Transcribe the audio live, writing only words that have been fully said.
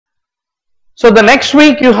So the next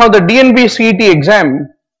week you have the DNB CET exam.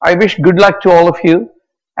 I wish good luck to all of you,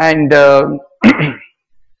 and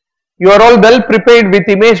you are all well prepared with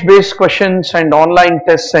image based questions and online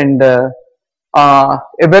tests and a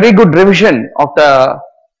very good revision of the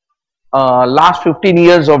last 15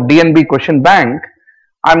 years of DNB question bank.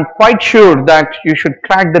 I'm quite sure that you should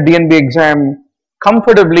crack the DNB exam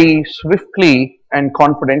comfortably, swiftly and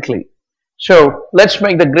confidently. So let's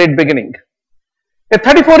make the great beginning. A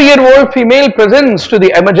 34-year-old female presents to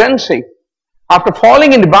the emergency after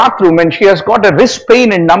falling in the bathroom, and she has got a wrist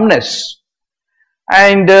pain and numbness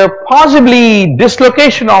and possibly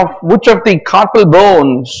dislocation of which of the carpal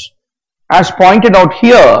bones as pointed out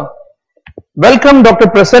here. Welcome Dr.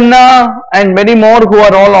 Prasanna and many more who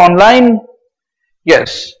are all online.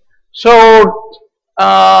 Yes, so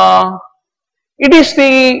it is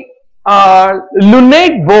the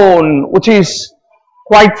lunate bone which is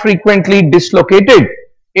quite frequently dislocated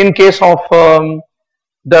in case of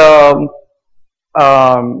the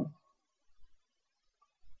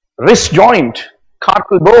wrist joint.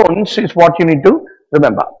 Carpal bones is what you need to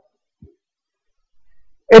remember.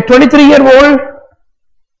 A 23-year-old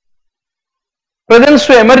presents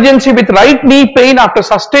to emergency with right knee pain after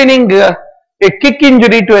sustaining a kick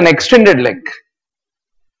injury to an extended leg.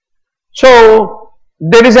 So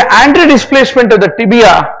there is an anti-displacement of the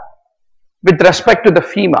tibia with respect to the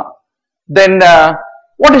femur. Then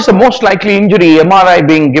what is the most likely injury MRI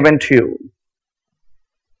being given to you?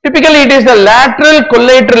 Typically it is the lateral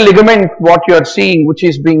collateral ligament what you are seeing which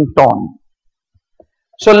is being torn.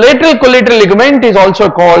 So lateral collateral ligament is also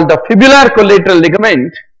called the fibular collateral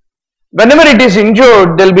ligament. Whenever it is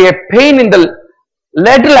injured, there will be a pain in the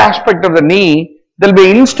lateral aspect of the knee, there will be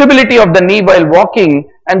instability of the knee while walking,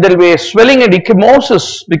 and there will be a swelling and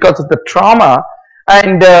ecchymosis because of the trauma,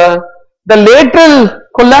 and the lateral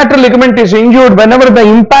collateral ligament is injured whenever the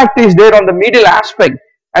impact is there on the medial aspect,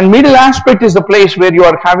 and medial aspect is the place where you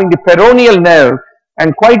are having the peroneal nerve,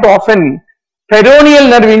 and quite often peroneal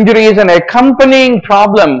nerve injury is an accompanying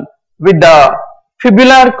problem with the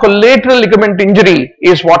fibular collateral ligament injury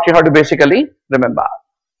is what you have to basically remember.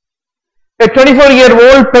 A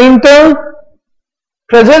 24-year-old painter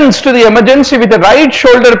presents to the emergency with a right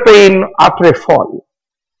shoulder pain after a fall,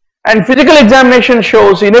 and physical examination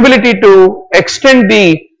shows inability to extend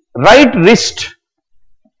the right wrist,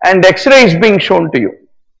 and X-ray is being shown to you.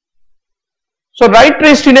 So right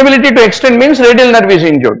wrist inability to extend means radial nerve is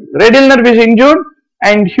injured. Radial nerve is injured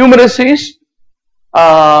and humerus is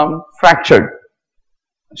fractured.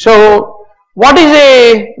 So what is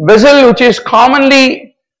a vessel which is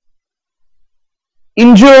commonly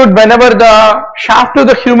injured whenever the shaft of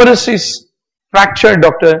the humerus is fractured,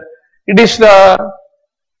 doctor? It is the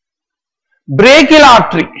brachial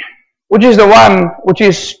artery, which is the one which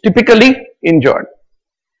is typically injured.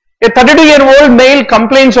 A 32-year-old male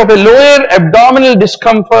complains of a lower abdominal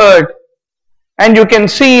discomfort, and you can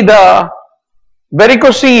see the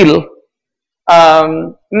varicocele.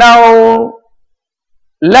 Now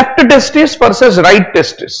left testis versus right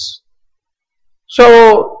testis.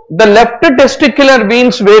 So the left testicular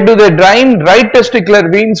veins, where do they drain? Right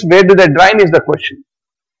testicular veins, where do they drain is the question.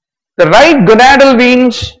 The right gonadal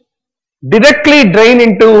veins directly drain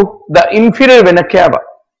into the inferior vena cava,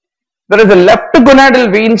 whereas the left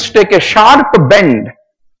gonadal veins take a sharp bend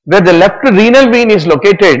where the left renal vein is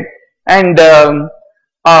located, and then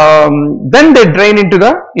they drain into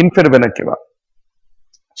the inferior vena cava.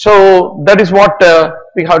 So that is what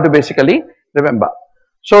we have to basically remember.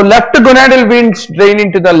 So left gonadal veins drain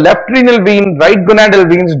into the left renal vein, right gonadal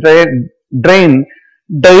veins drain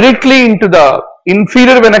directly into the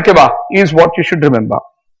inferior vena cava is what you should remember.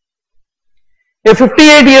 A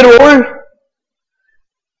 58-year-old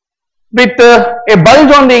with a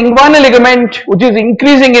bulge on the inguinal ligament which is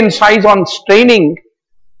increasing in size on straining,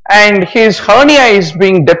 and his hernia is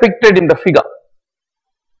being depicted in the figure.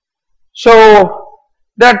 So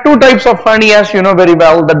there are two types of hernias, you know very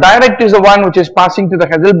well. The direct is the one which is passing to the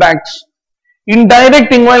Hasselbachs.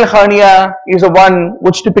 Indirect inguinal hernia is the one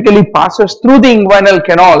which typically passes through the inguinal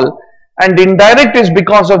canal, and indirect is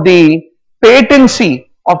because of the patency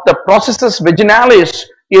of the processus vaginalis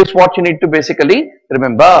is what you need to basically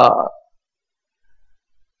remember.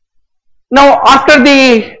 Now after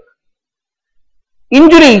the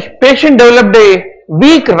injury, patient developed a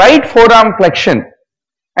weak right forearm flexion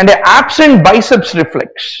and an absent biceps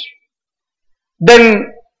reflex.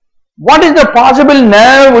 Then what is the possible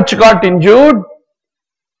nerve which got injured,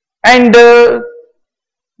 and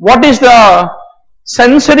what is the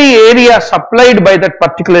sensory area supplied by that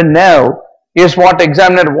particular nerve is what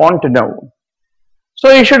examiner want to know.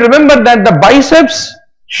 So you should remember that the biceps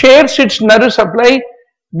shares its nerve supply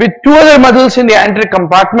with two other muscles in the anterior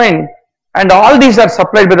compartment, and all these are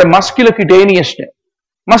supplied by the musculocutaneous nerve.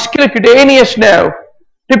 Musculocutaneous nerve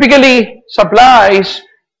typically supplies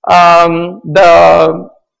the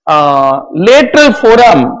lateral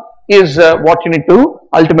forearm is what you need to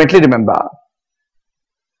ultimately remember.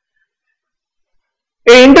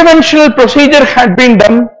 An interventional procedure had been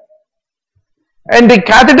done and the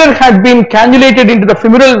catheter had been cannulated into the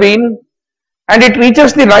femoral vein, and it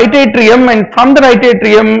reaches the right atrium, and from the right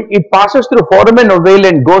atrium it passes through foramen ovale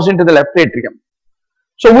and goes into the left atrium.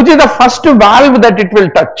 So which is the first valve that it will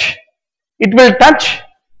touch? It will touch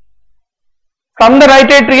from the right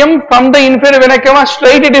atrium, from the inferior vena cava,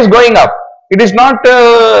 straight it is going up. It is not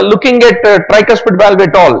looking at tricuspid valve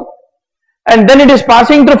at all. And then it is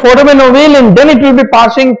passing through foramen ovale, and then it will be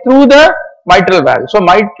passing through the mitral valve. So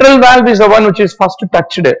mitral valve is the one which is first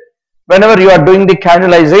touched whenever you are doing the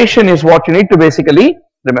cannulization, is what you need to basically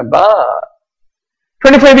remember.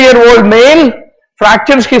 25-year-old male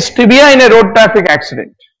fractures his tibia in a road traffic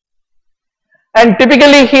accident, and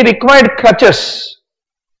typically he required crutches.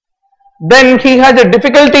 Then he has a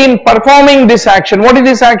difficulty in performing this action. What is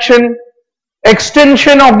this action?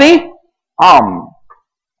 Extension of the arm.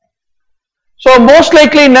 So most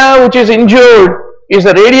likely nerve which is injured is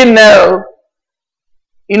the radial nerve.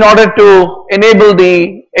 In order to enable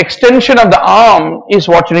the extension of the arm is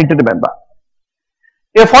what you need to remember.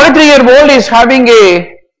 A 43-year-old is having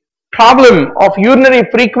a problem of urinary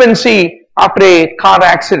frequency after a car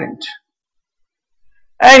accident,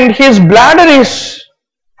 and his bladder is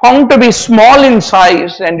found to be small in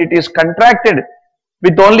size and it is contracted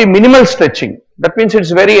with only minimal stretching. That means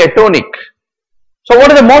it's very atonic. So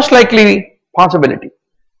what is the most likely possibility?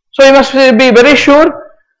 So you must be very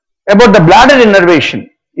sure about the bladder innervation.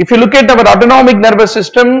 If you look at our autonomic nervous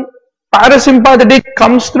system, parasympathetic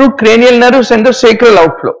comes through cranial nerves and the sacral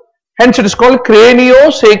outflow. Hence it is called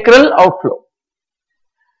craniosacral outflow.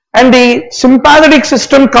 And the sympathetic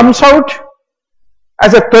system comes out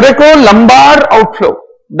as a thoracolumbar outflow.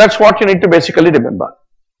 That's what you need to basically remember.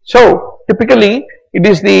 So typically it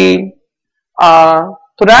is the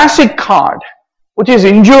thoracic cord which is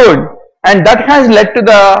injured, and that has led to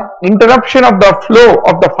the interruption of the flow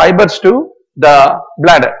of the fibers to the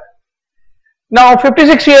bladder. Now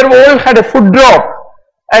 56-year-old had a foot drop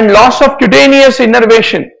and loss of cutaneous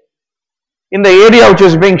innervation in the area which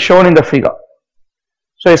is being shown in the figure.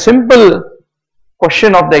 So a simple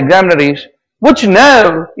question of the examiner is, which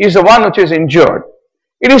nerve is the one which is injured?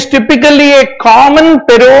 It is typically a common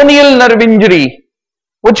peroneal nerve injury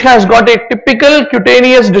which has got a typical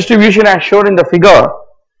cutaneous distribution as shown in the figure,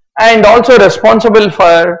 and also responsible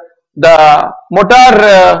for the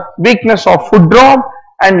motor weakness of foot drop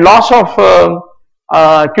and loss of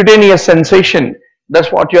cutaneous sensation.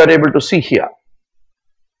 That's what you are able to see here.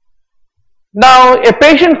 Now a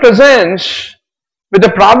patient presents with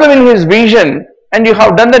a problem in his vision, and you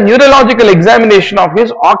have done the neurological examination of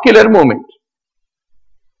his ocular movement,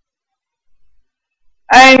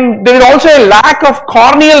 and there is also a lack of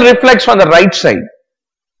corneal reflex on the right side.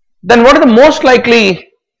 Then what is the most likely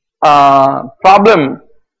problem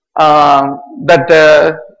that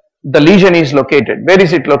the lesion is located? Where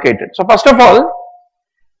is it located? So first of all,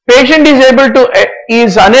 patient is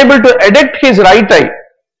unable to adduct his right eye.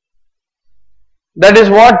 That is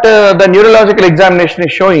what the neurological examination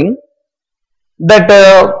is showing, that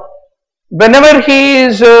whenever he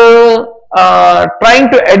is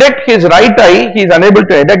trying to adduct his right eye, he is unable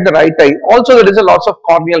to adduct the right eye. Also there is a loss of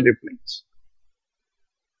corneal reflex.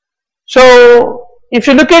 So if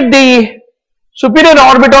you look at the superior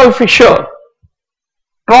orbital fissure,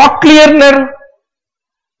 trochlear nerve,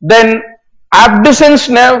 then abducens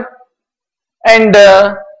nerve, and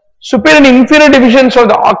superior and inferior divisions of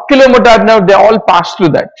the oculomotor nerve, they all pass through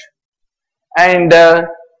that, and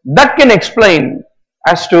that can explain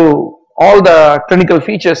as to all the clinical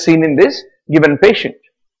features seen in this given patient.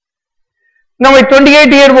 Now a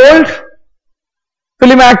 28-year-old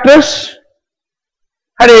film actress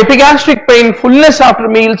had epigastric pain, fullness after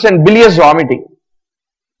meals, and bilious vomiting.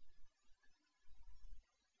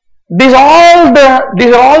 These are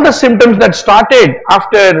all the symptoms that started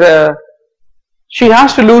after she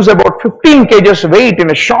has to lose about 15 kgs weight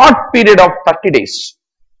in a short period of 30 days.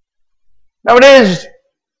 Nowadays,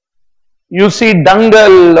 you see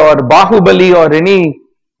Dangal or Bahubali or any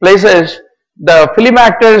places, the film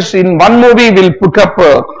actors in one movie will put up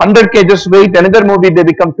 100 kgs weight, another movie they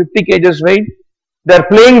become 50 kgs weight. They are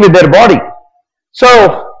playing with their body. So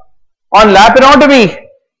on laparotomy,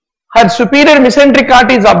 her superior mesenteric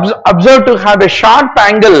artery is observed to have a sharp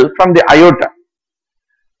angle from the aorta.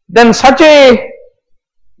 Then such a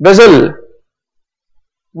vessel,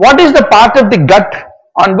 what is the part of the gut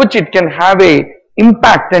on which it can have a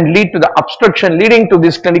impact and lead to the obstruction leading to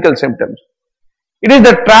these clinical symptoms. It is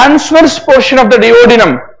the transverse portion of the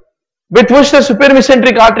duodenum with which the superior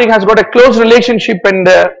mesenteric artery has got a close relationship, and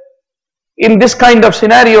in this kind of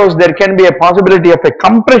scenarios there can be a possibility of a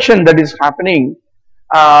compression that is happening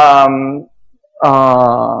of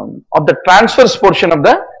the transverse portion of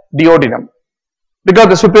the duodenum because of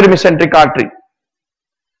the superior mesenteric artery.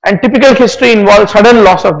 And typical history involves sudden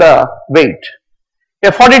loss of the weight.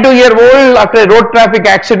 A 42-year-old after a road traffic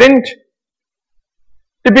accident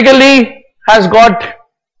typically has got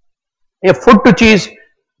a foot which is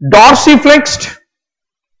dorsiflexed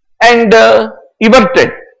and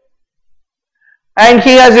everted, and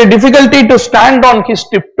he has a difficulty to stand on his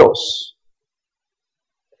tiptoes.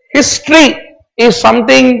 History is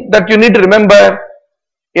something that you need to remember.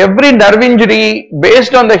 Every nerve injury,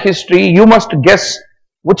 based on the history, you must guess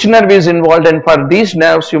which nerve is involved, and for these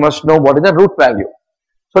nerves you must know what is the root value.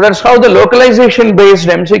 So that's how the localization based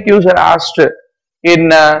MCQs are asked in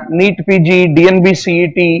NEET PG, DNB,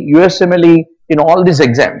 CET, USMLE, in all these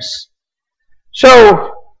exams.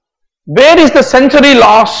 So where is the sensory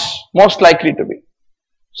loss most likely to be?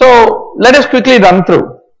 So let us quickly run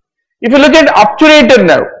through. If you look at obturator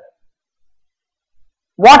nerve,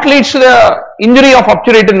 what leads to the injury of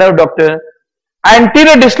obturator nerve, doctor?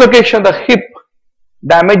 Anterior dislocation of the hip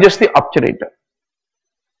damages the obturator.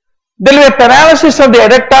 There will be a paralysis of the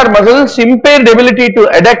adductor muscles, impaired ability to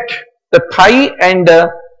adduct the thigh, and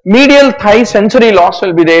medial thigh sensory loss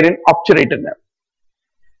will be there in obturator nerve.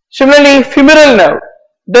 Similarly, femoral nerve,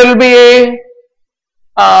 there will be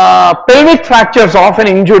a pelvic fractures often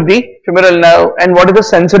injure the femoral nerve, and what is the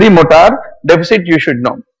sensory motor deficit you should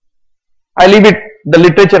know. I leave it the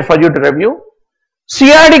literature for you to review.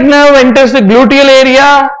 Sciatic nerve enters the gluteal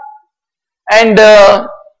area, and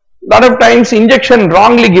lot of times injection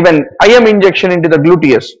wrongly given, IM injection into the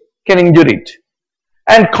gluteus can injure it.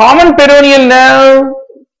 And common peroneal nerve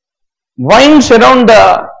winds around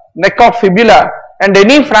the neck of fibula, and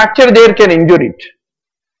any fracture there can injure it.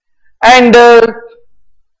 And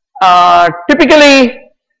typically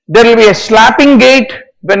there will be a slapping gait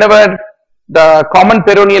whenever the common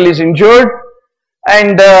peroneal is injured,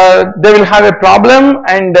 and they will have a problem,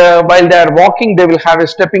 and while they are walking they will have a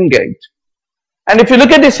stepping gait. And if you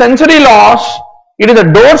look at the sensory loss, it is the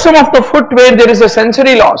dorsum of the foot where there is a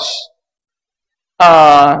sensory loss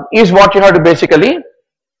is what you have to basically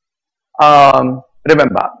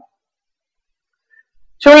remember.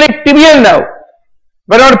 Similarly, tibial nerve,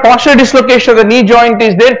 whenever posterior dislocation of the knee joint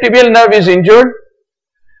is there, tibial nerve is injured,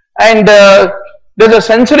 and there is a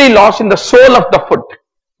sensory loss in the sole of the foot.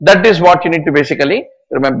 That is what you need to basically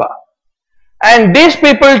remember. And these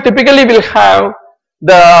people typically will have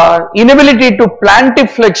the inability to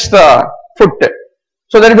plantiflex the foot.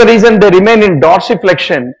 So that is the reason they remain in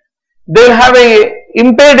dorsiflexion. They will have a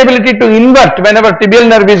impaired ability to invert whenever tibial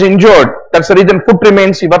nerve is injured. That's the reason foot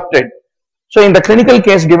remains everted. So in the clinical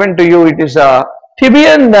case given to you, it is a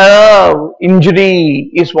tibial nerve injury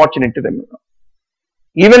is what you need to remember.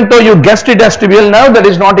 Even though you guessed it as tibial nerve, that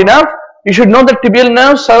is not enough. You should know that tibial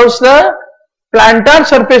nerve serves the plantar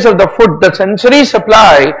surface of the foot. The sensory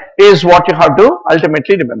supply is what you have to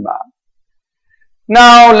ultimately remember.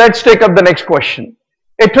 Now let's take up the next question.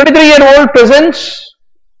 A 23-year-old presents,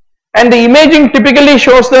 and the imaging typically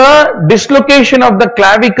shows the dislocation of the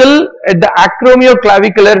clavicle at the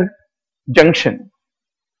acromioclavicular junction.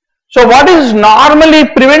 So what is normally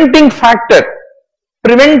preventing factor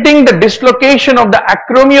preventing the dislocation of the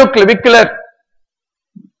acromioclavicular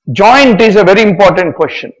joint is a very important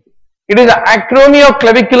question. It is the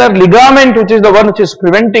acromioclavicular ligament which is the one which is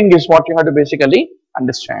preventing is what you have to basically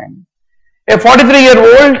understand. A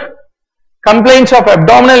 43-year-old complains of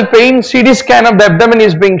abdominal pain, CT scan of the abdomen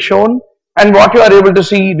is being shown, and what you are able to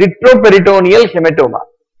see, retroperitoneal hematoma.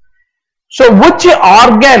 So which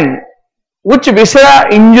organ, which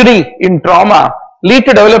viscera injury in trauma lead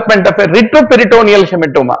to development of a retroperitoneal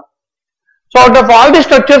hematoma? So out of all the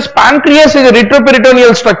structures, pancreas is a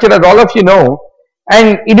retroperitoneal structure, as all of you know,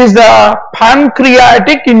 and it is the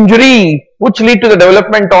pancreatic injury which lead to the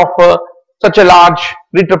development of such a large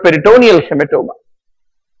retroperitoneal hematoma.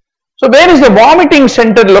 So where is the vomiting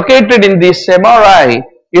center located in this MRI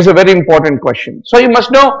is a very important question. So you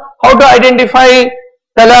must know how to identify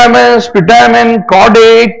thalamus, putamen,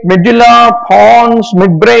 caudate, medulla, pons,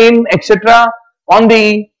 midbrain, etc. on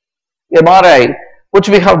the MRI, which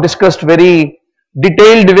we have discussed very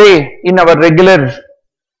detailed way in our regular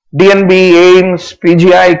DNB, AIMS,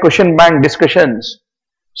 PGI question bank discussions.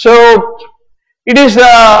 So it is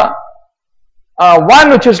one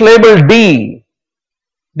which is labeled D,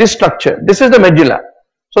 this structure. This is the medulla.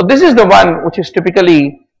 So this is the one which is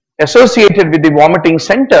typically associated with the vomiting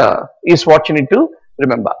center is what you need to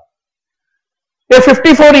remember. A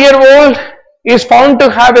 54-year-old is found to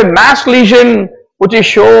have a mass lesion which is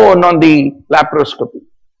shown on the laparoscopy.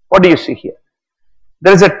 What do you see here?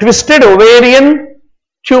 There is a twisted ovarian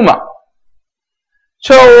tumor.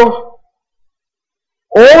 So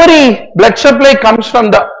ovary blood supply comes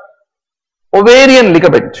from the ovarian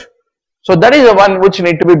ligament. So that is the one which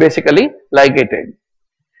need to be basically ligated.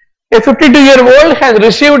 A 52-year-old has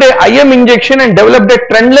received a IM injection and developed a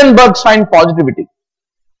Trendelenburg sign positivity.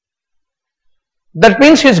 That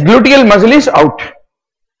means his gluteal muscle is out.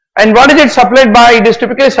 And what is it supplied by? It is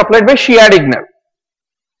typically supplied by sciatic nerve.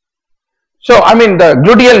 So I mean the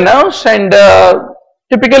gluteal nerves, and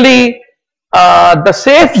typically the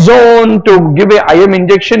safe zone to give a IM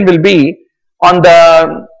injection will be on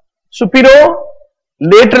the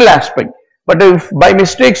superior-lateral aspect. But if by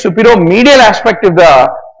mistake superior-medial aspect, if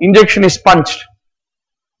the injection is punched,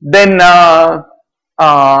 then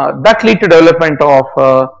that lead to development of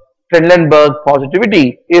Trendelenburg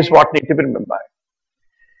positivity is what need to be remembered.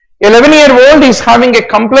 11-year-old is having a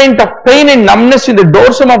complaint of pain and numbness in the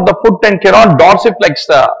dorsum of the foot and cannot dorsiflex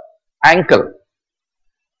the ankle.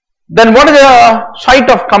 Then what is the site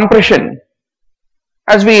of compression?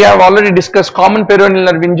 As we have already discussed, common peroneal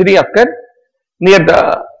nerve injury occur near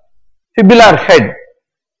the fibular head.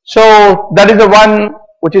 So that is the one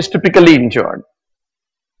which is typically injured.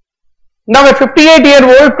 Now a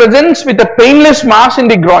 58-year-old presents with a painless mass in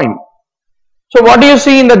the groin. So what do you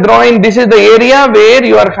see in the groin? This is the area where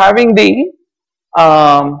you are having the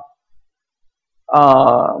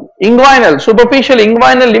inguinal, superficial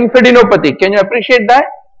inguinal lymphadenopathy. Can you appreciate that?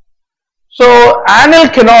 So anal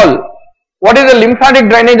canal, what is the lymphatic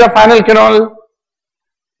drainage of anal canal?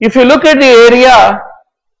 If you look at the area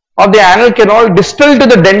of the anal canal distal to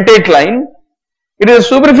the dentate line, it is a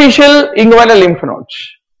superficial inguinal lymph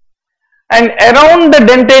nodes. And around the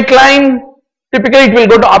dentate line, typically it will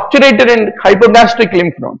go to obturator and hypogastric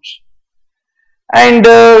lymph nodes. And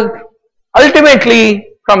ultimately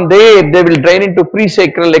from there they will drain into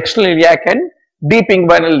presacral, external iliac and deep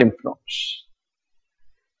inguinal lymph nodes.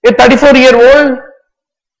 A 34-year-old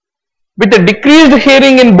with a decreased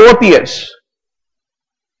hearing in both ears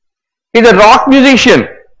is a rock musician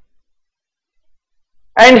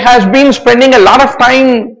and has been spending a lot of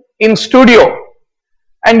time in studio,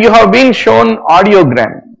 and you have been shown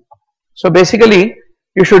audiogram. So basically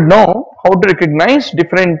you should know how to recognize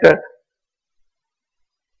different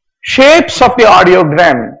shapes of the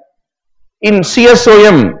audiogram. In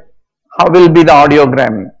CSOM, how will be the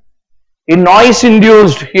audiogram? In noise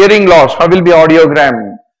induced hearing loss, how will be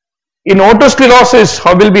audiogram? In otosclerosis,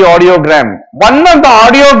 how will be audiogram? One of the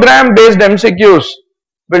audiogram based MCQs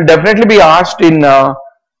will definitely be asked in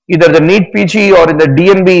either the NEET PG or in the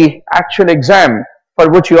DNB actual exam, for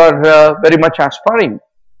which you are very much aspiring.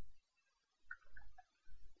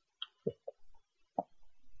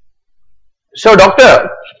 So doctor,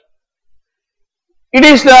 it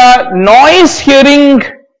is the noise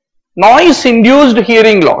induced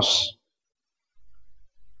hearing loss.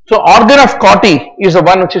 So organ of Corti is the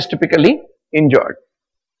one which is typically injured.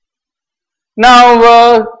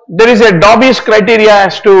 Now there is a Dobby's criteria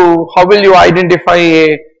as to how will you identify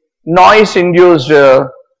a noise induced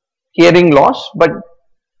hearing loss, but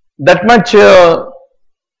that much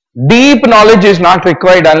deep knowledge is not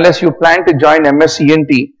required unless you plan to join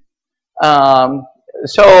MSc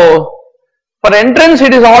so for entrance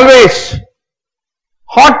it is always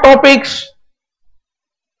hot topics,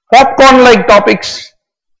 popcorn like topics,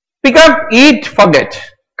 pick up, eat, forget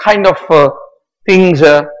kind of things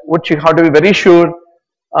which you have to be very sure.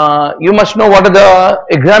 You must know what are the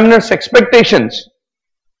examiner's expectations.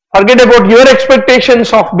 Forget about your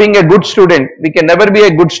expectations of being a good student. We can never be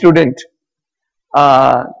a good student.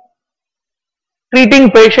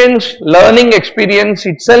 Treating patients, learning experience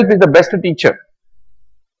itself is the best teacher.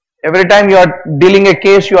 Every time you are dealing a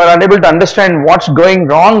case, you are unable to understand what's going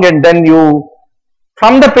wrong, and then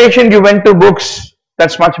from the patient you went to books.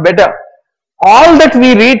 That's much better. All that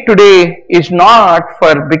we read today is not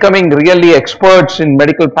for becoming really experts in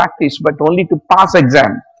medical practice, but only to pass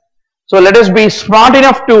exam. So let us be smart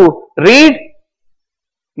enough to read,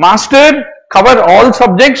 master, cover all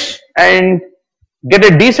subjects and get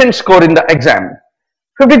a decent score in the exam.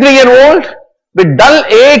 53-year-old with dull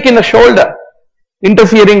ache in the shoulder,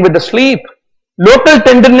 interfering with the sleep. Local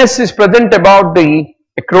tenderness is present about the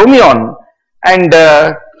acromion, and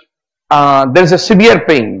there is a severe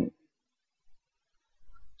pain.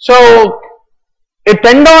 So a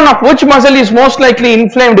tendon of which muscle is most likely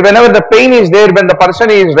inflamed whenever the pain is there when the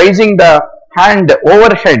person is raising the hand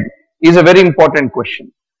overhead is a very important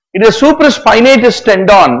question. It is a supraspinatus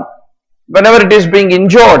tendon. Whenever it is being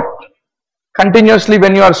injured, continuously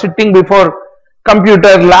when you are sitting before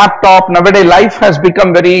computer, laptop, nowadays life has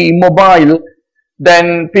become very immobile,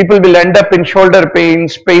 then people will end up in shoulder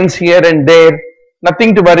pains, pains here and there.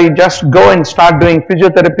 Nothing to worry, just go and start doing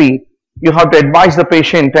physiotherapy. You have to advise the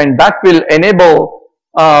patient, and that will enable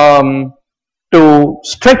to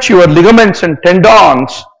stretch your ligaments and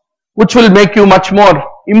tendons, which will make you much more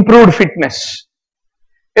improved fitness.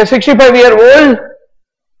 A 65-year-old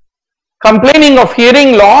complaining of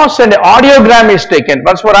hearing loss and an audiogram is taken.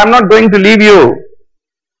 That's what I'm not going to leave you.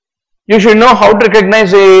 You should know how to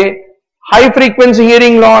recognize a high frequency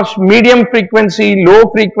hearing loss, medium frequency, low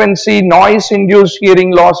frequency, noise induced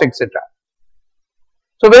hearing loss, etc.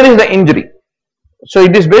 So where is the injury? So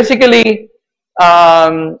it is basically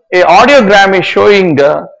a audiogram is showing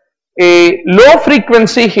a low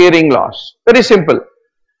frequency hearing loss. Very simple.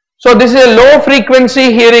 So this is a low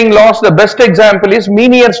frequency hearing loss. The best example is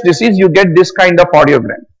Meniere's disease. You get this kind of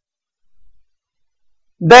audiogram.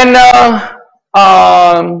 Then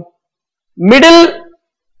middle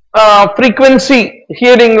frequency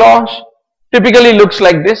hearing loss typically looks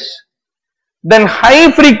like this. Then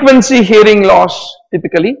high frequency hearing loss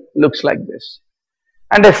typically looks like this.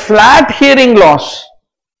 And a flat hearing loss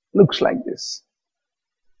looks like this.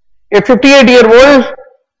 A 58-year-old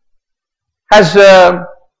has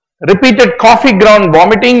repeated coffee ground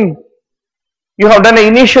vomiting. You have done an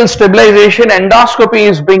initial stabilization, endoscopy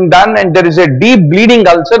is being done, and there is a deep bleeding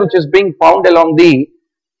ulcer which is being found along the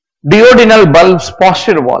duodenal bulb's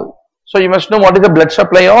posterior wall. So you must know what is the blood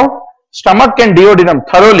supply of stomach and duodenum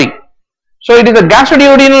thoroughly. So it is a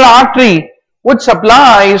gastroduodenal artery which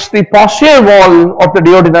supplies the posterior wall of the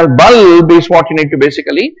duodenal bulb is what you need to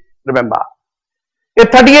basically remember. A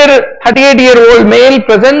 38-year-old male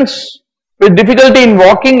presents with difficulty in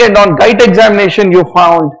walking, and on gait examination you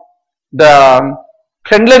found the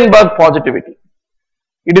Trendelenburg positivity.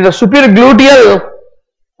 It is a superior gluteal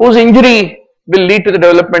whose injury will lead to the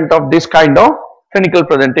development of this kind of clinical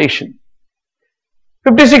presentation.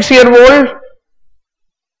 56-year-old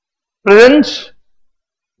presents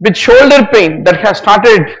with shoulder pain that has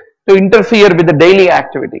started to interfere with the daily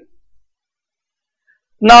activity.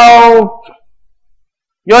 Now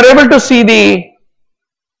you are able to see the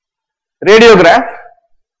radiograph,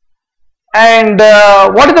 and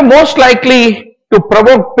what is the most likely to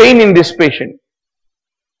provoke pain in this patient?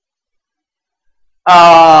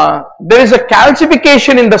 There is a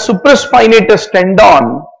calcification in the supraspinatus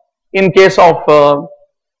tendon in case of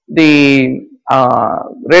the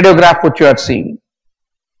radiograph which you are seeing.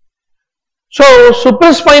 So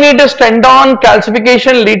supraspinatus tendon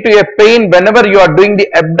calcification lead to a pain whenever you are doing the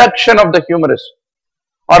abduction of the humerus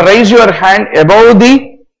or raise your hand above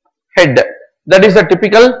the head. That is the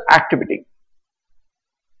typical activity.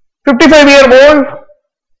 55-year-old,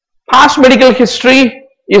 past medical history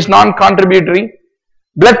is non-contributory,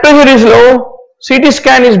 blood pressure is low, CT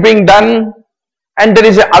scan is being done, and there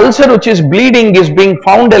is an ulcer which is bleeding is being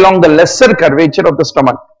found along the lesser curvature of the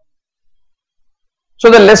stomach. So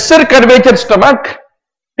the lesser curvature stomach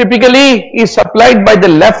typically is supplied by the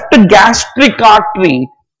left gastric artery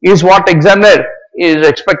is what examiner is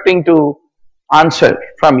expecting to answer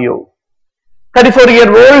from you.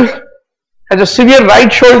 34-year-old has a severe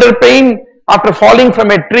right shoulder pain after falling from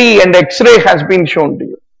a tree, and X-ray has been shown to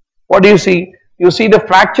you. What do you see? You see the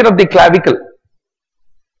fracture of the clavicle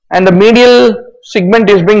and the medial segment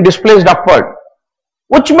is being displaced upward.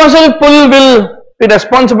 Which muscle pull will be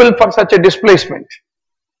responsible for such a displacement?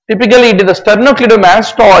 Typically it is the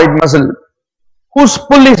sternocleidomastoid muscle whose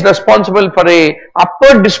pull is responsible for a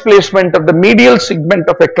upward displacement of the medial segment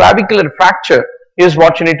of a clavicular fracture is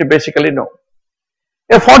what you need to basically know.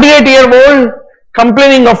 A 48-year-old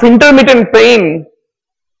complaining of intermittent pain,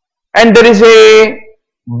 and there is a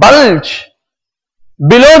bulge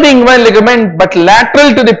below the inguinal ligament but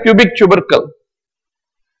lateral to the pubic tubercle,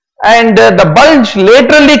 and the bulge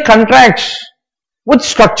laterally contracts. Which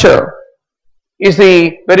structure is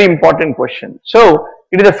the very important question. So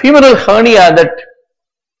it is a femoral hernia that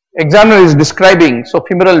examiner is describing. So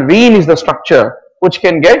femoral vein is the structure which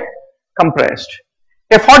can get compressed.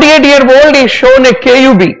 A 48-year-old is shown a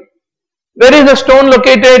KUB. Where is the stone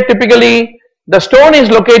located? Typically the stone is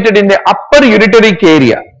located in the upper ureteric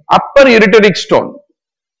area, upper ureteric stone.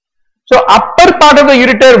 So upper part of the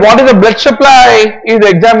ureter, what is the blood supply is the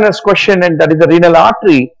examiner's question, and that is the renal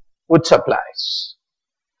artery which supplies.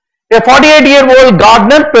 A 48-year-old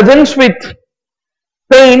gardener presents with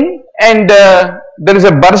pain, and there is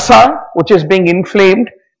a bursa which is being inflamed.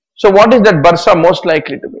 So what is that bursa most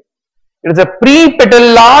likely to be? It is a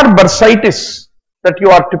prepatellar bursitis that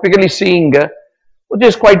you are typically seeing which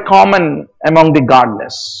is quite common among the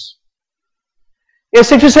godless. A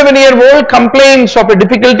 67-year-old complains of a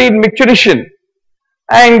difficulty in micturition,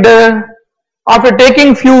 and after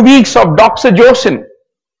taking few weeks of doxycycline,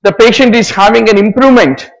 the patient is having an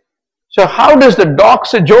improvement. So how does the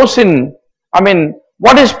doxycycline,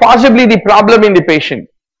 what is possibly the problem in the patient?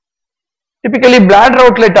 Typically bladder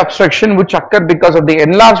outlet obstruction, which occur because of the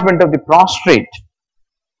enlargement of the prostate.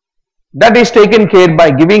 That is taken care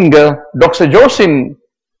by giving doxycycline,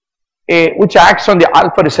 which acts on the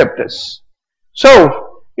alpha receptors.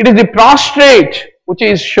 So it is the prostate which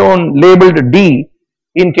is shown labeled D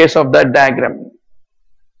in case of that diagram.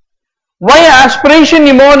 Why aspiration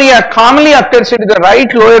pneumonia commonly occurs in the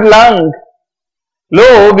right lower lung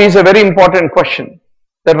lobe is a very important question.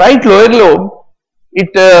 The right lower lobe,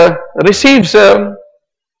 it receives, the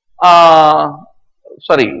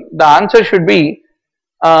answer should be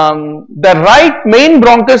the right main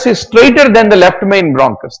bronchus is straighter than the left main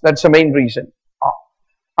bronchus. That's the main reason.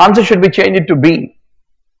 Answer should be changed to B.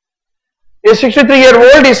 A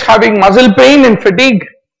 63-year-old is having muscle pain and fatigue.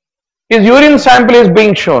 His urine sample is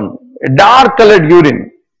being shown, a dark colored urine.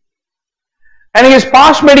 And his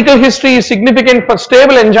past medical history is significant for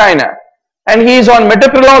stable angina. And he is on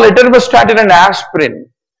metoprolol, atorvastatin and aspirin.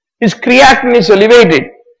 His creatinine is elevated.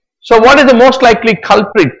 So what is the most likely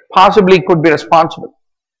culprit possibly could be responsible?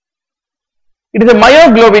 It is a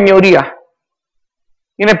myoglobinuria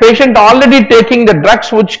in a patient already taking the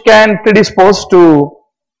drugs which can predispose to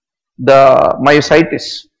the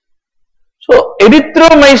myositis. So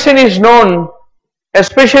erythromycin is known,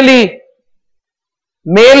 especially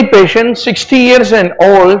male patients 60 years and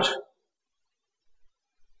old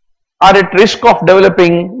are at risk of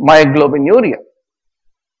developing myoglobinuria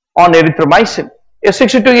on erythromycin. A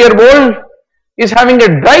 62-year-old is having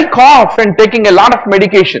a dry cough and taking a lot of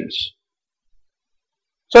medications.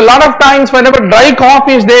 So a lot of times whenever dry cough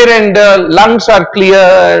is there and lungs are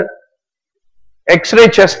clear, X-ray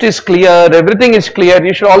chest is clear, everything is clear,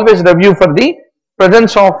 you should always review for the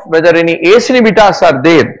presence of whether any ACE inhibitors are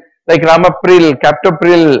there, like ramipril,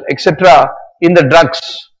 captopril, etc. in the drugs.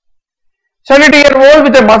 70-year-old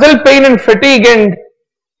with a muscle pain and fatigue and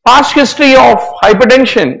past history of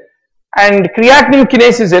hypertension and creatinine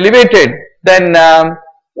kinase is elevated, then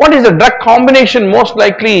what is the drug combination most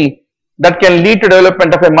likely that can lead to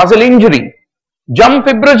development of a muscle injury?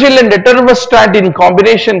 Gemfibrozil and atorvastatin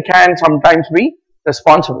combination can sometimes be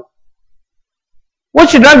responsible.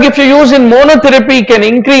 Which drug, if you use in monotherapy, can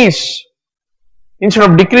increase, instead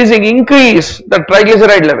of decreasing, increase the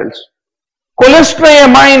triglyceride levels?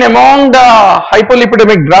 Cholestyramine among the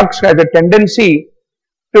hypolipidemic drugs has a tendency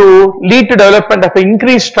to lead to development of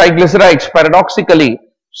increased triglycerides paradoxically.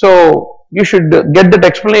 So you should get that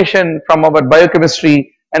explanation from our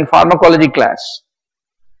biochemistry and pharmacology class.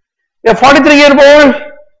 A 43-year-old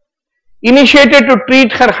initiated to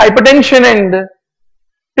treat her hypertension and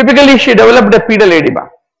typically she developed a pedal edema.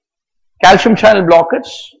 Calcium channel blockers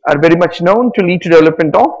are very much known to lead to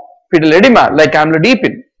development of pedal edema like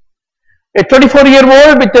amlodipine. A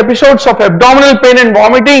 24-year-old with episodes of abdominal pain and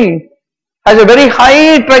vomiting has a very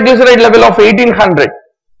high triglyceride level of 1800.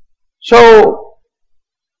 So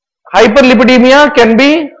hyperlipidemia can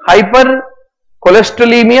be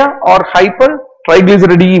hypercholesterolemia or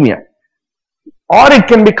hypertriglyceridemia, or it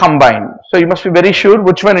can be combined. So you must be very sure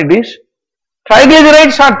which one it is.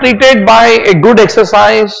 Triglycerides are treated by a good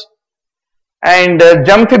exercise, and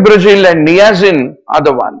gemfibrozil and niacin are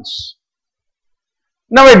the ones.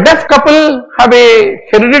 Now a deaf couple have a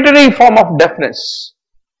hereditary form of deafness.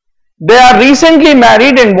 They are recently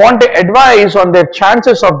married and want advice on their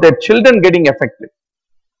chances of their children getting affected.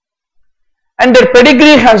 And their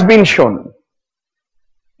pedigree has been shown.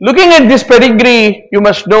 Looking at this pedigree, you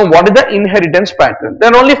must know what is the inheritance pattern.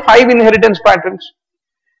 There are only 5 inheritance patterns: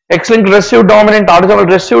 X-linked recessive dominant, autosomal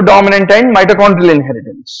recessive dominant, and mitochondrial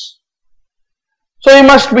inheritance. So you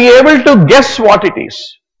must be able to guess what it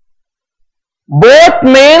is. Both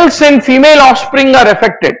males and female offspring are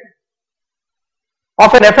affected.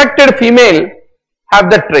 Of an affected female have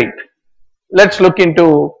that trait. Let's look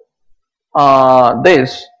into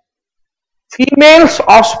this. Females'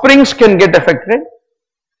 offsprings can get affected.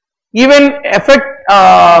 Even affect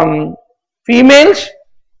female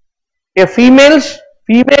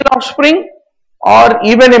offspring or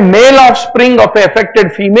even a male offspring of an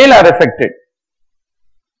affected female are affected.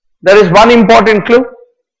 There is one important clue.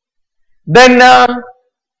 Then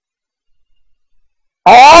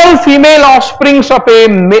all female offsprings of a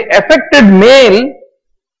affected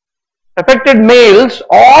males,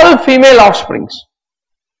 all female offsprings.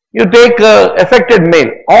 You take affected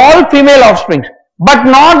male, all female offsprings, but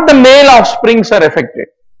not the male offsprings are affected.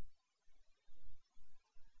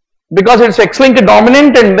 because it's X-linked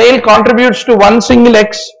dominant and male contributes to one single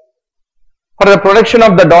X for the production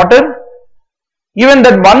of the daughter. Even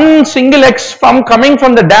that one single X from coming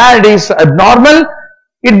from the dad is abnormal.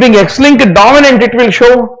 It being X-linked dominant, it will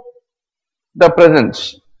show the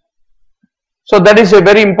presence. So that is a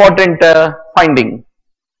very important finding.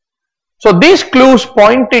 So these clues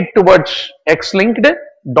pointed towards X-linked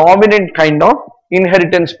dominant kind of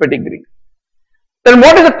inheritance pedigree. Then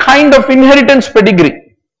what is the kind of inheritance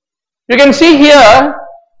pedigree? You can see here,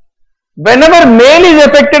 whenever male is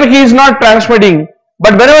affected, he is not transmitting,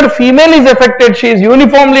 but whenever female is affected, she is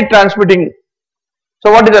uniformly transmitting.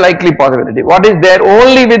 So what is the likely possibility? What is there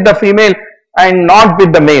only with the female and not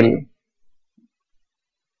with the male?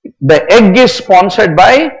 The egg is sponsored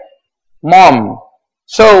by mom.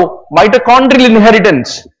 So mitochondrial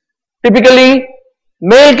inheritance, typically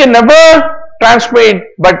male can never transmit,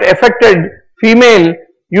 but affected female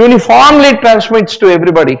uniformly transmits to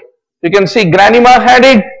everybody. You can see Granima had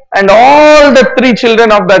it and all the 3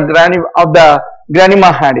 children of the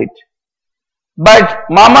Granima had it. But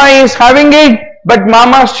mama is having it, but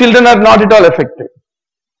mama's children are not at all affected.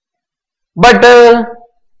 But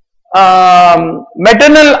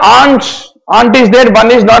maternal aunt is there,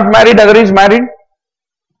 one is not married, other is married,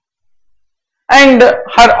 and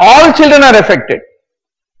her all children are affected.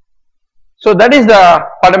 So that is the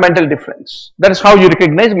fundamental difference. That is how you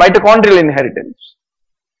recognize mitochondrial inheritance.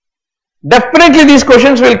 Definitely these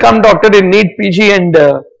questions will come, doctor, in NEET PG and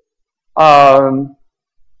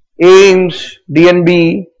AIMS,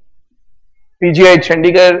 DNB, PGI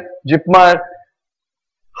Chandigarh, JIPMER.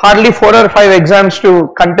 Hardly 4 or 5 exams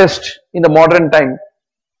to contest in the modern time,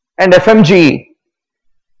 and FMGE.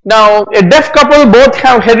 Now, a deaf couple both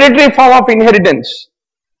have hereditary form of inheritance,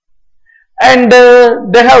 and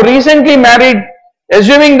they have recently married,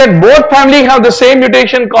 assuming that both families have the same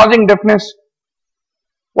mutation causing deafness.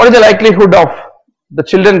 What is the likelihood of the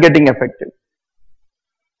children getting affected?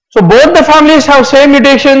 So, both the families have same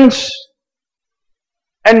mutations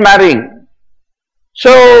and marrying.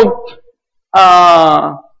 So,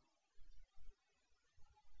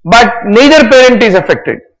 but neither parent is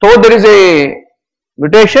affected. So there is a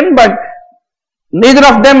mutation, but neither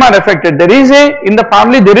of them are affected. There is in the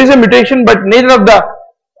family there is a mutation, but neither of the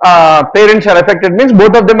parents are affected. Means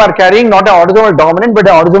both of them are carrying not an autosomal dominant but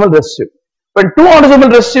an autosomal recessive. When 2 autosomal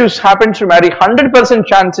recessives happen to marry, 100%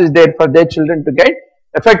 chance is there for their children to get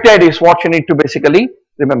affected is what you need to basically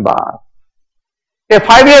remember. A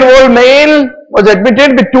 5-year-old male was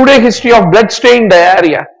admitted with 2-day history of blood-stained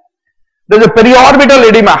diarrhea. There is a periorbital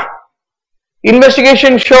edema.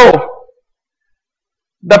 Investigation show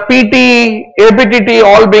the PT, APTT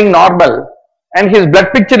all being normal and his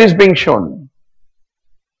blood picture is being shown.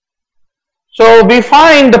 So we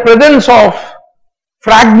find the presence of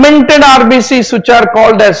fragmented RBCs which are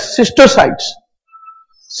called as cystocytes.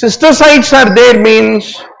 Cystocytes are there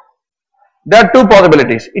means there are 2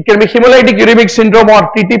 possibilities. It can be hemolytic uremic syndrome or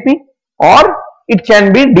TTP, or it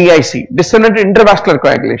can be DIC, disseminated intravascular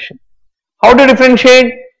coagulation. How to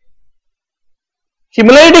differentiate?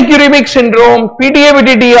 Hemolytic uremic syndrome,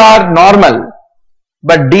 PTAPTT are normal,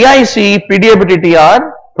 but DIC, PTAPTT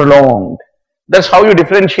are prolonged. That's how you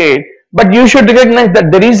differentiate. But you should recognize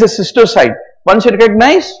that there is a cystocyte. Once you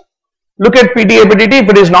recognize, look at PTAPTT. If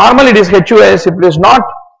it is normal, it is HUS. If it is not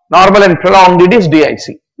normal and prolonged, it is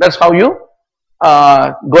DIC. That's how you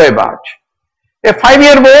go about. A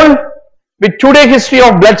 5-year-old with 2-day history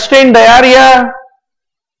of blood-stained diarrhea,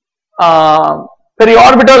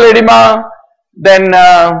 periorbital edema, then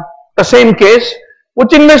the same case.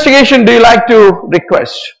 Which investigation do you like to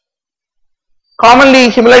request? Commonly,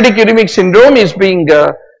 hemolytic uremic syndrome is being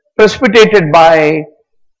precipitated by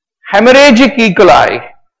hemorrhagic E. coli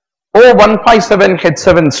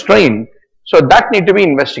O157H7 strain. So that need to be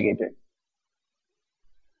investigated.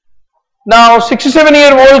 Now,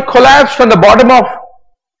 67-year-old collapsed on the bottom of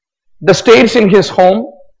the stairs in his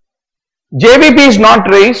home. JVP is not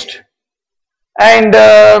raised and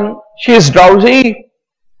she is drowsy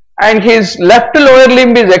and his left lower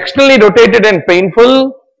limb is externally rotated and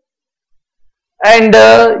painful, and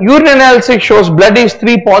urine analysis shows blood is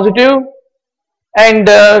 3 positive, and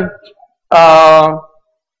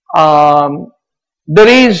there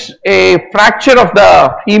is a fracture of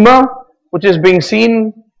the femur which is being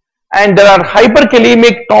seen, and there are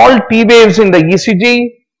hyperkalemic tall T waves in the ECG.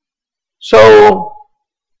 So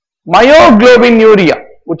myoglobinuria,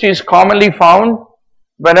 which is commonly found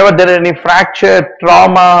whenever there is any fracture,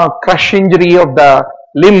 trauma, crush injury of the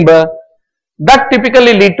limb, that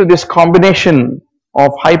typically lead to this combination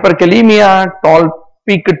of hyperkalemia, tall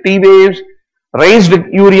peak T waves, raised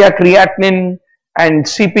urea creatinine and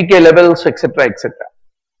CPK levels, etc., etc.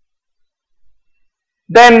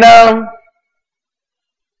 Then a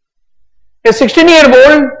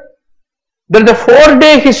 16-year-old, there is a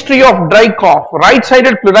 4-day history of dry cough,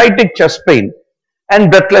 right-sided pleuritic chest pain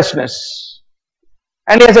and breathlessness,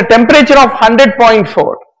 and he has a temperature of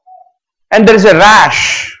 100.4 and there is a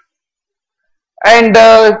rash, and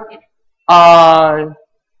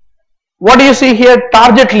what do you see here?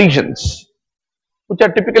 Target lesions, which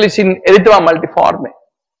are typically seen in erythema multiforme.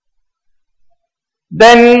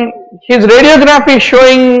 Then his radiography is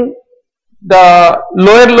showing the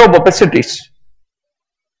lower lobe opacities,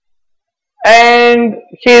 and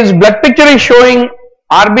his blood picture is showing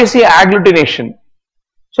RBC agglutination.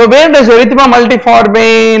 So where does erythema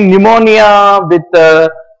multiforme, pneumonia with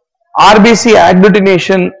RBC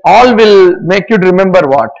agglutination, all will make you remember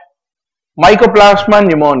what? Mycoplasma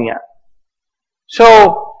pneumonia.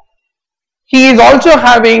 So he is also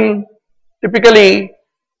having typically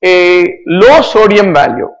a low sodium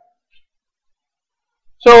value.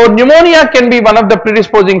 So pneumonia can be one of the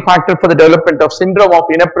predisposing factors for the development of syndrome of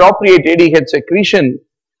inappropriate ADH secretion,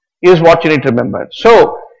 is what you need to remember.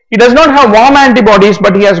 So he does not have warm antibodies,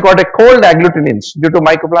 but he has got a cold agglutinins due to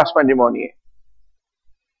Mycoplasma pneumoniae.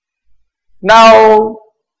 Now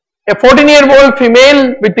a 14-year-old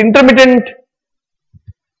female with intermittent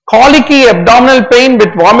colicky abdominal pain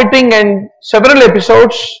with vomiting and several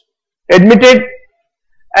episodes admitted,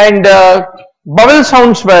 and bowel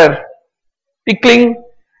sounds were tickling,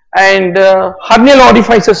 and hernial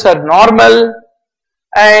orifices are normal,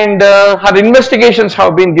 and her investigations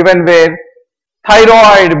have been given where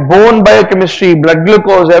thyroid, bone biochemistry, blood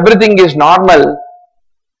glucose, everything is normal.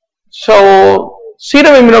 So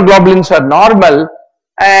serum immunoglobulins are normal,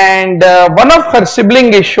 and one of her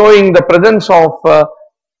siblings is showing the presence of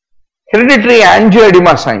hereditary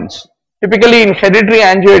angioedema signs. Typically in hereditary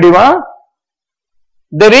angioedema,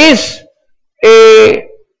 there is a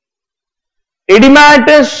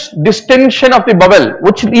edematous distension of the bowel,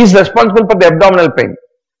 which is responsible for the abdominal pain.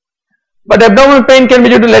 But abdominal pain can be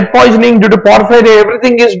due to lead poisoning, due to porphyria,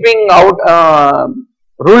 everything is being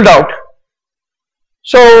ruled out.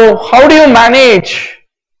 So how do you manage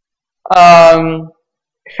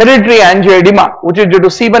hereditary angioedema, which is due to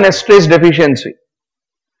C1 esterase deficiency?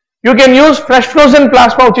 You can use fresh frozen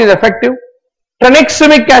plasma, which is effective.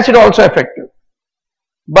 Tranexamic acid also effective.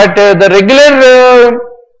 But the regular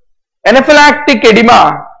anaphylactic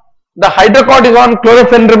edema, the hydrocortisone,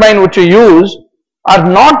 chlorpheniramine which you use, are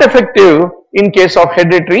not effective in case of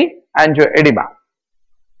hereditary angioedema.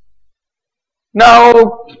 Now,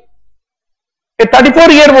 a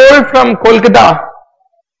 34-year-old from Kolkata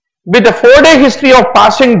with a 4-day history of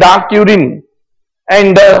passing dark urine,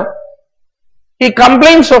 and he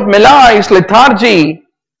complains of malaise, lethargy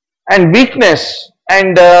and weakness,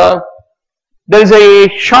 and there is a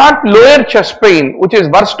sharp lower chest pain which is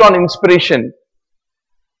worst on inspiration,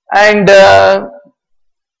 and the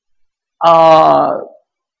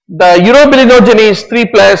urobilinogen is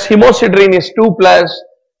 3+, hemosiderin is 2+,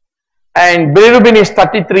 and bilirubin is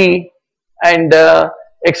 33, and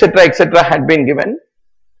etc. had been given,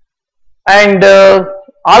 and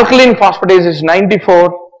alkaline phosphatase is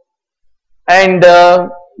 94, and the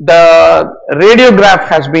radiograph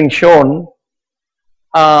has been shown.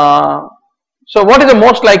 So what is the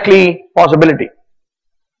most likely possibility?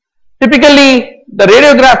 Typically the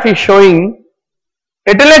radiograph is showing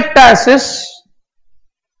atelectasis,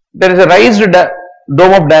 there is a raised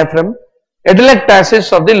dome of diaphragm,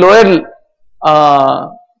 atelectasis of the lower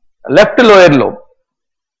left lower lobe,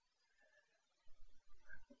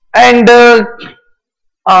 and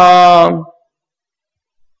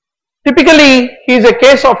typically he is a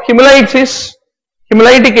case of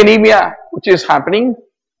hemolytic anemia which is happening,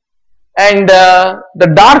 and the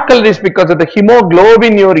dark color is because of the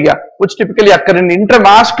hemoglobinuria, which typically occur in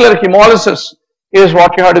intravascular hemolysis, is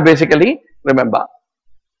what you have to basically remember.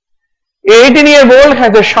 A 18-year-old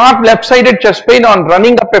has a sharp left-sided chest pain on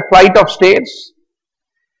running up a flight of stairs,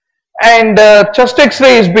 and chest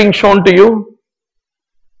X-ray is being shown to you,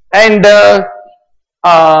 and there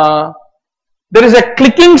is a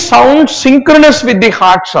clicking sound synchronous with the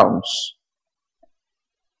heart sounds.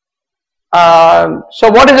 So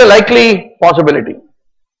what is a likely possibility?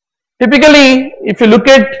 Typically, if you look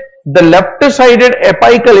at the left-sided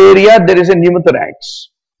apical area, there is a pneumothorax.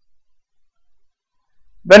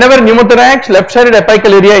 Whenever pneumothorax, left-sided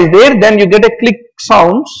apical area is there, then you get a click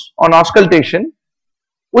sounds on auscultation,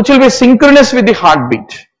 which will be synchronous with the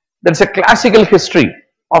heartbeat. There is a classical history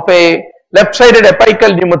of a left-sided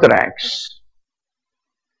apical pneumothorax.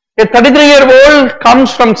 A 33-year-old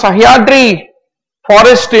comes from Sahyadri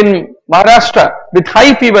forest in Maharashtra with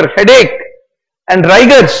high fever, headache and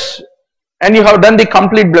rigors, and you have done the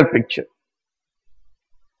complete blood picture.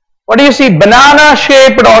 What do you see? Banana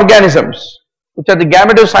shaped organisms, which are the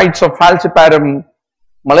gametocytes of falciparum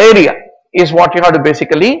malaria, is what you have to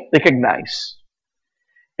basically recognize.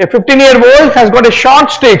 A 15-year-old has got a short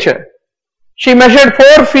stature. She measured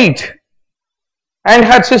 4 feet and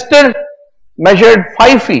her sister measured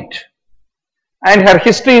 5 feet, and her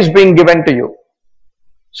history is being given to you.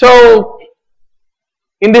 So,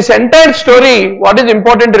 in this entire story, what is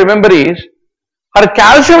important to remember is her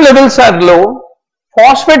calcium levels are low,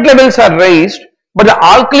 phosphate levels are raised, but the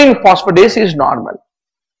alkaline phosphatase is normal.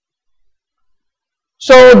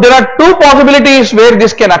 So, there are 2 possibilities where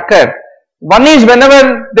this can occur. One is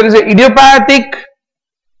whenever there is a idiopathic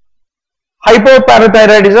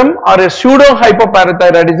hypoparathyroidism or a pseudo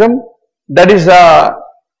hypoparathyroidism, that is a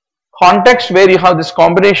context where you have this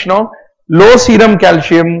combination of low serum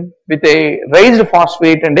calcium with a raised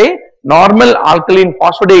phosphate and a normal alkaline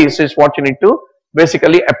phosphatase is what you need to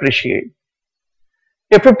basically appreciate.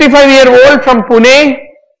 A 55-year-old from Pune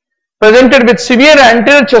presented with severe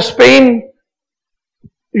anterior chest pain.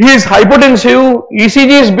 He is hypotensive,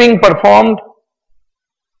 ECG is being performed,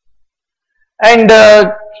 and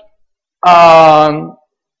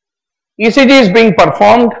ECG is being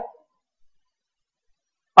performed.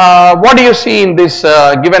 What do you see in this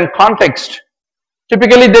given context?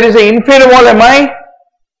 Typically there is an inferior wall MI.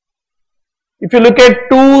 If you look at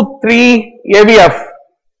 2, 3 AVF,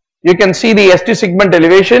 you can see the ST segment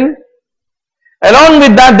elevation. Along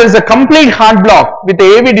with that, there is a complete heart block with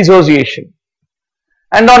AV dissociation.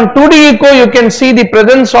 And on 2D echo, you can see the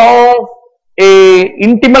presence of a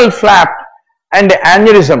intimal flap and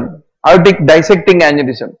aneurysm, aortic dissecting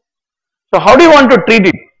aneurysm. So how do you want to treat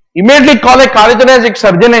it? Immediately call a cardiothoracic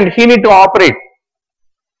surgeon and he need to operate.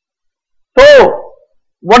 So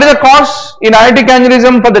what is the cause in aortic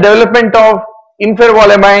aneurysm for the development of inferior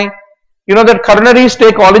wall MI? You know that coronaries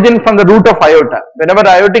take origin from the root of aorta. Whenever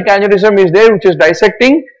aortic aneurysm is there, which is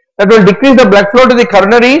dissecting, that will decrease the blood flow to the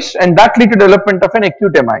coronaries and that lead to development of an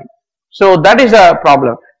acute MI. So that is a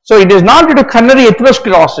problem. So it is not due to coronary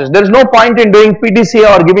atherosclerosis. There is no point in doing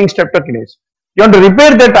PTCA or giving streptokinase. You want to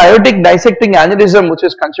repair that aortic dissecting aneurysm, which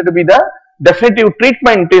is considered to be the definitive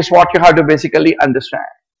treatment, is what you have to basically understand.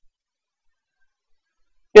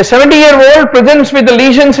 A 70-year-old presents with the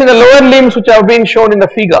lesions in the lower limbs which have been shown in the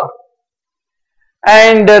figure.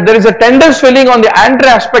 And there is a tender swelling on the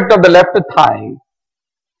anterior aspect of the left thigh.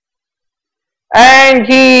 And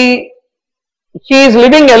he is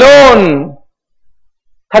living alone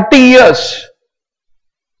 30 years.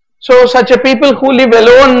 So such a people who live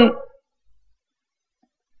alone,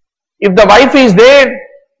 if the wife is there,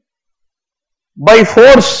 by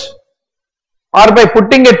force or by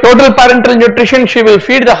putting a total parental nutrition, she will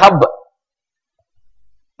feed the hub.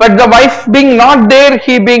 But the wife being not there,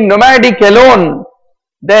 he being nomadic alone,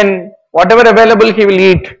 then whatever available he will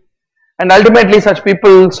eat. And ultimately such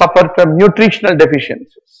people suffer from nutritional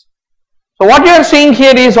deficiencies. So what you are seeing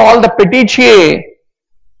here is all the petechiae,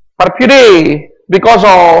 purpurae, because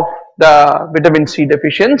of the vitamin C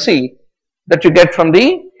deficiency that you get from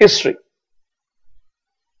the history.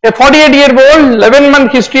 A 48-year-old,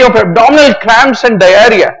 11-month history of abdominal cramps and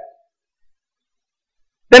diarrhea.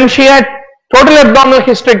 Then she had total abdominal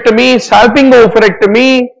hysterectomy,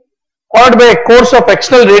 salpingo-oophorectomy, followed by a course of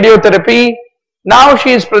external radiotherapy. Now she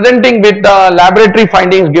is presenting with the laboratory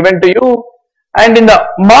findings given to you, and in the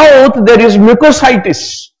mouth there is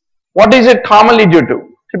mucositis. What is it commonly due to?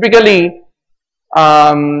 Typically,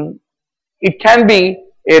 it can be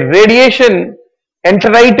a radiation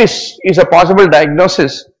enteritis is a possible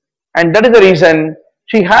diagnosis, and that is the reason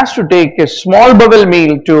she has to take a small bowel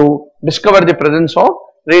meal to discover the presence of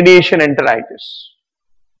radiation enteritis.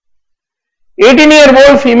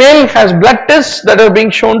 18-year-old female has blood tests that are being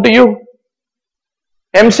shown to you.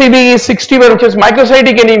 MCV is 61, which is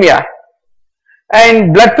microcytic anemia,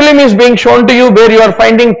 and blood film is being shown to you where you are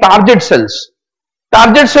finding target cells.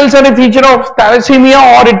 Target cells are a feature of thalassemia,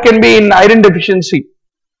 or it can be in iron deficiency.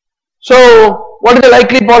 So what is the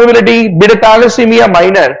likely possibility? Beta thalassemia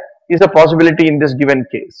minor is a possibility in this given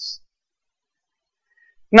case.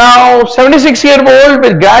 Now 76-year-old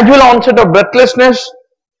with gradual onset of breathlessness,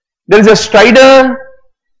 there is a stridor,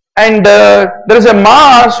 and there is a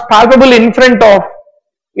mass palpable in front of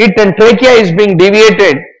it, and trachea is being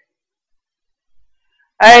deviated,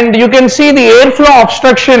 and you can see the airflow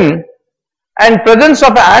obstruction and presence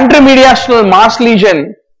of an anteromediastinal mass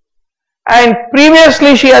lesion, and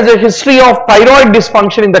previously she has a history of thyroid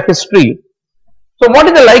dysfunction in the history. So what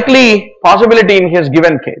is the likely possibility in his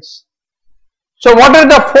given case? So what are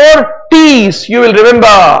the 4 T's you will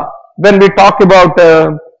remember when we talk about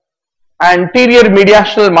anterior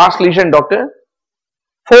mediastinal mass lesion, doctor?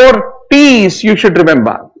 4 T's you should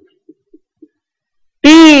remember.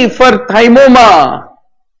 T for thymoma,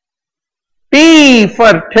 T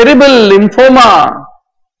for terrible lymphoma,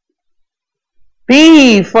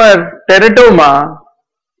 T for teratoma,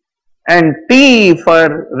 and T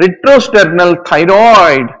for retrosternal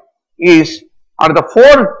thyroid are the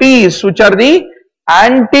 4 T's which are the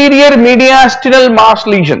anterior mediastinal mass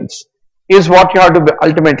lesions is what you have to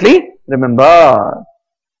ultimately remember.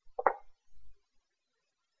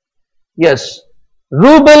 Yes,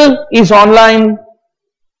 Rubel is online.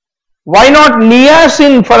 Why not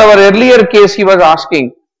niacin for our earlier case he was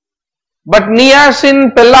asking. But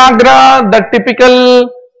niacin, pellagra, the typical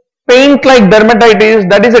paint-like dermatitis,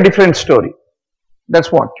 that is a different story.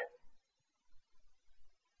 That's what.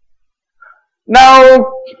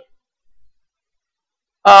 Now,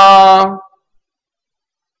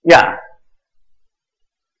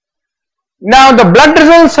 Now the blood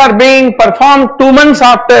results are being performed 2 months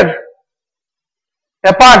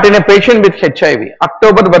apart in a patient with HIV,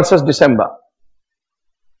 October versus December.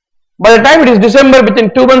 By the time it is December, within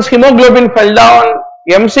 2 months hemoglobin fell down,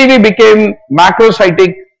 MCV became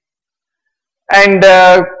macrocytic, and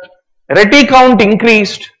reti count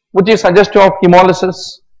increased, which is suggestive of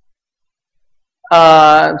hemolysis.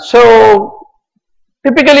 So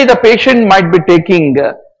typically the patient might be taking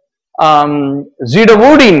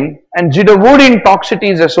zidovudine, and zidovudine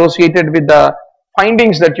toxicity is associated with the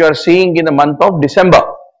findings that you are seeing in the month of December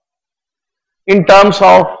in terms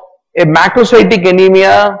of a macrocytic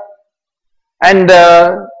anemia and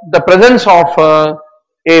the presence of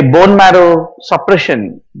a bone marrow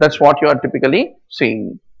suppression. That's what you are typically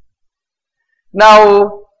seeing.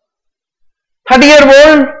 Now,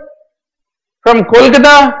 30-year-old from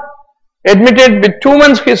Kolkata, admitted with 2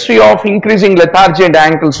 months history of increasing lethargy and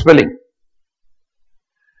ankle swelling,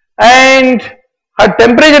 and her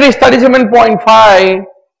temperature is 37.5,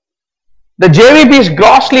 the JVP is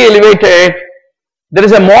grossly elevated, there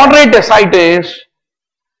is a moderate ascites,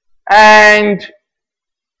 and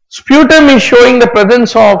sputum is showing the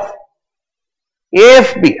presence of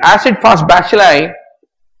AFB, acid fast bacilli,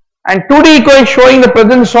 and 2D echo is showing the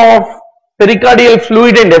presence of pericardial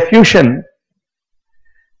fluid and effusion,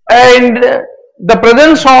 and the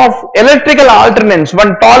presence of electrical alternance,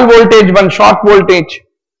 one tall voltage, one short voltage.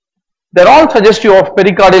 They are all suggestive of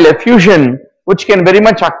pericardial effusion, which can very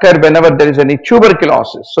much occur whenever there is any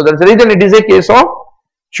tuberculosis. So, that is the reason it is a case of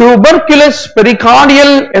tuberculous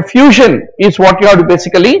pericardial effusion is what you have to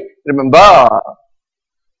basically remember.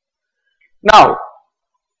 Now,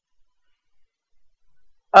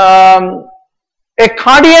 a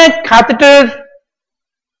cardiac catheter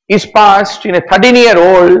is passed in a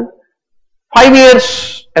 13-year-old 5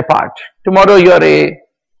 years apart. Tomorrow you are a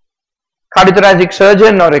cardiothoracic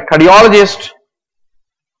surgeon or a cardiologist.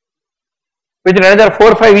 Within another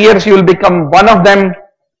 4 or 5 years you will become one of them.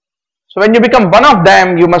 So when you become one of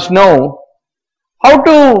them, you must know how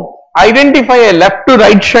to identify a left to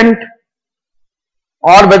right shunt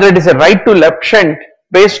or whether it is a right to left shunt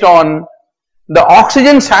based on the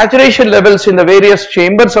oxygen saturation levels in the various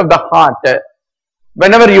chambers of the heart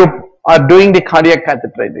whenever you are doing the cardiac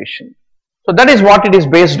catheterization. So that is what it is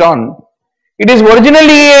based on. It is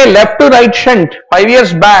originally a left to right shunt 5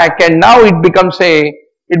 years back, and now it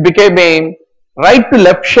became a right to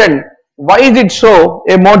left shunt. Why is it so?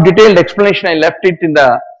 A more detailed explanation, I left it in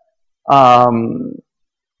the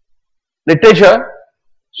literature.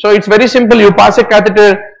 So it's very simple. You pass a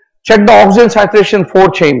catheter, check the oxygen saturation 4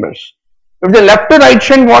 chambers. If the left to right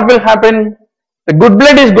shunt, what will happen? The good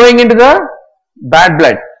blood is going into the bad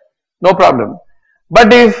blood, no problem.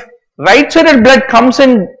 But if right sided blood comes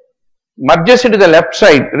and merges into the left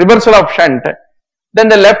side, reversal of shunt, then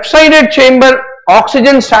the left sided chamber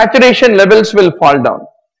oxygen saturation levels will fall down.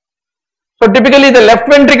 So typically the left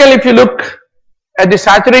ventricle, if you look at the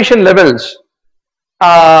saturation levels,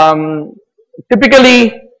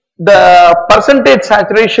 typically the percentage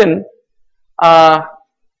saturation 5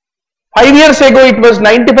 years ago it was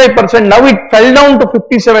 95%, now it fell down to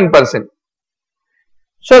 57%.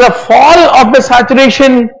 So the fall of the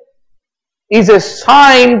saturation is a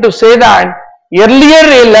sign to say that earlier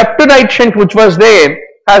a left to right shunt which was there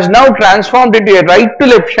has now transformed into a right to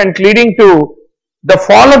left shunt, leading to the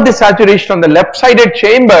fall of the saturation on the left sided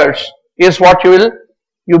chambers is what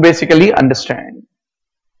you basically understand.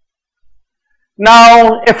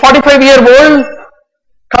 Now a 45-year-old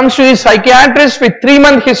comes to his psychiatrist with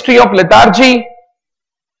 3-month history of lethargy.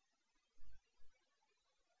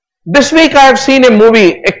 This week I have seen a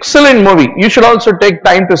movie, excellent movie. You should also take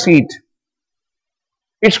time to see it.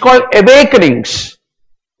 It's called Awakenings.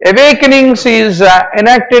 Awakenings is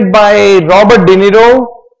enacted by Robert De Niro,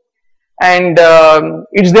 and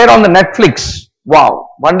it's there on the Netflix. Wow,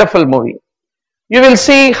 wonderful movie. You will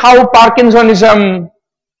see how Parkinsonism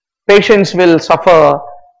patients will suffer,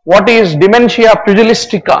 what is dementia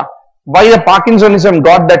pugilistica, why the Parkinsonism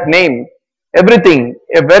got that name, everything.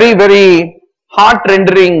 A very, very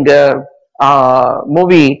heart-rendering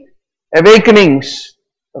movie, Awakenings,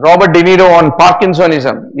 Robert De Niro on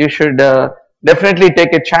Parkinsonism. You should definitely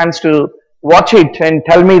take a chance to watch it and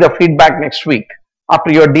tell me the feedback next week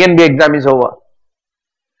after your DNB exam is over.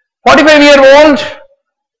 45-year-old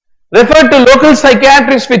referred to local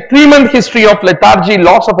psychiatrist with 3-month history of lethargy,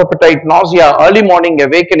 loss of appetite, nausea, early morning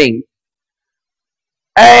awakening,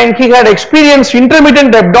 and he had experienced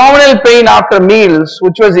intermittent abdominal pain after meals,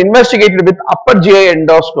 which was investigated with upper GI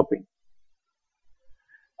endoscopy.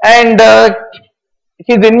 And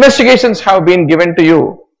his investigations have been given to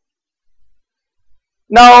you.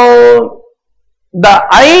 Now, the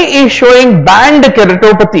eye is showing band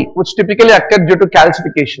keratopathy, which typically occurs due to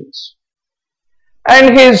calcifications.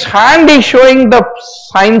 And his hand is showing the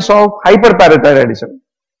signs of hyperparathyroidism.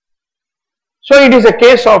 So it is a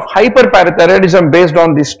case of hyperparathyroidism based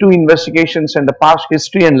on these 2 investigations and the past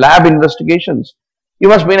history and lab investigations. You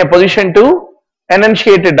must be in a position to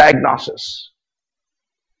enunciate a diagnosis.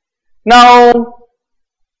 Now,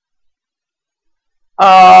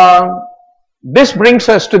 this brings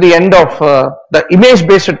us to the end of the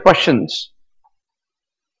image-based questions.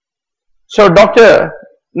 So, doctor,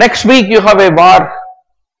 next week you have a war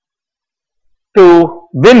to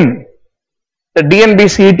win the DNB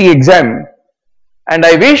CET exam, and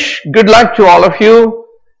I wish good luck to all of you.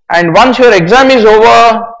 And once your exam is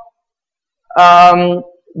over,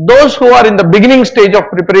 those who are in the beginning stage of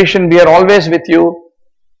preparation, we are always with you,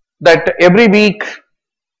 that every week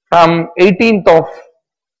from 18th of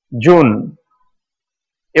June,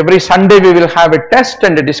 every Sunday we will have a test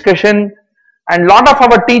and a discussion, and lot of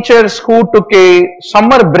our teachers who took a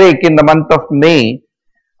summer break in the month of May,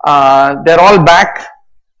 they are all back,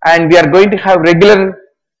 and we are going to have regular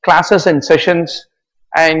classes and sessions,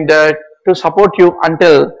 and to support you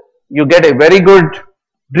until you get a very good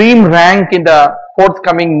dream rank in the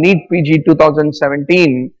forthcoming NEET PG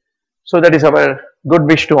 2017. So that is our good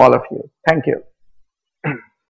wish to all of you. Thank you.